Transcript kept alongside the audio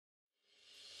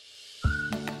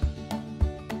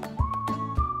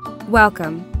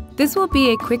Welcome. This will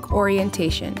be a quick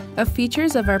orientation of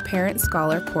features of our Parent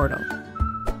Scholar portal.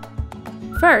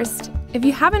 First, if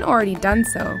you haven't already done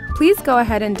so, please go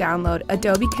ahead and download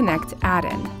Adobe Connect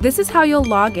add-in. This is how you'll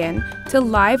log in to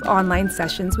live online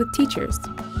sessions with teachers.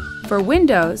 For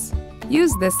Windows,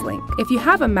 use this link. If you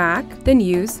have a Mac, then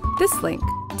use this link.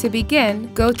 To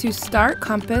begin, go to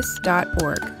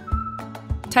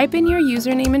startcompass.org. Type in your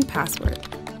username and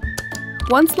password.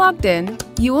 Once logged in,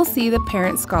 you will see the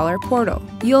Parent Scholar portal.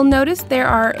 You'll notice there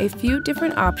are a few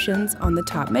different options on the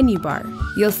top menu bar.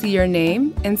 You'll see your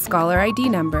name and Scholar ID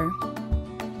number,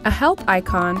 a help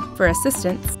icon for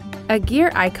assistance, a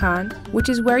gear icon, which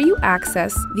is where you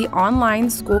access the online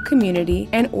school community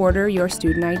and order your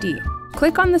student ID.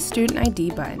 Click on the Student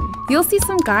ID button. You'll see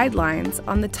some guidelines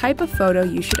on the type of photo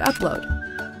you should upload.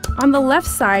 On the left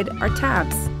side are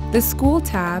tabs. The School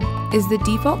tab is the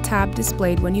default tab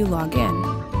displayed when you log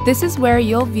in. This is where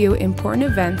you'll view important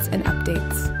events and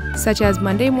updates, such as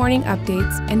Monday morning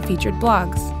updates and featured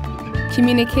blogs.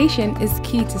 Communication is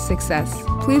key to success.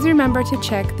 Please remember to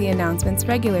check the announcements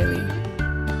regularly.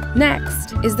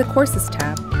 Next is the Courses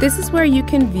tab. This is where you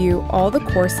can view all the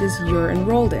courses you're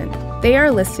enrolled in. They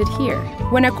are listed here.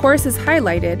 When a course is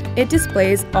highlighted, it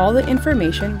displays all the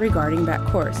information regarding that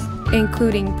course,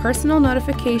 including personal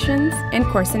notifications and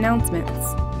course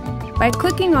announcements. By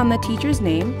clicking on the teacher's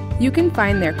name, you can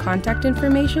find their contact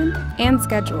information and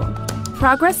schedule.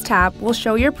 Progress tab will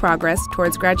show your progress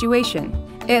towards graduation.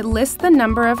 It lists the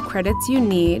number of credits you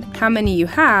need, how many you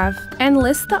have, and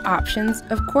lists the options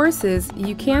of courses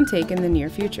you can take in the near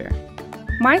future.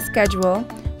 My Schedule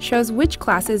shows which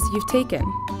classes you've taken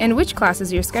and which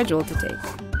classes you're scheduled to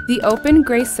take. The open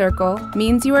gray circle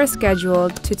means you are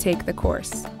scheduled to take the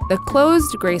course. The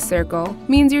closed gray circle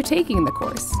means you're taking the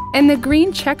course. And the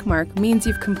green check mark means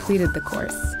you've completed the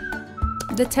course.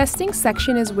 The testing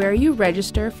section is where you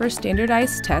register for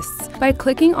standardized tests by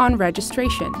clicking on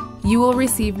registration. You will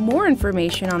receive more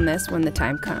information on this when the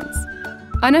time comes.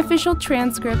 Unofficial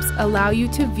transcripts allow you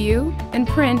to view and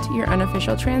print your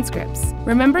unofficial transcripts.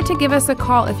 Remember to give us a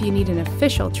call if you need an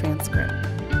official transcript.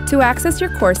 To access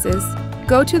your courses,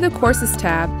 go to the Courses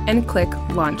tab and click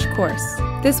Launch Course.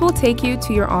 This will take you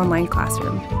to your online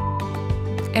classroom.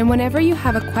 And whenever you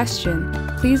have a question,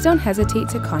 please don't hesitate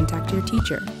to contact your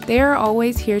teacher. They are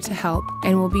always here to help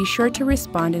and will be sure to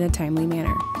respond in a timely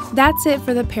manner. That's it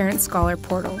for the Parent Scholar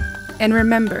portal. And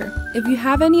remember, if you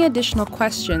have any additional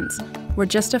questions, we're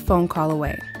just a phone call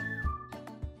away.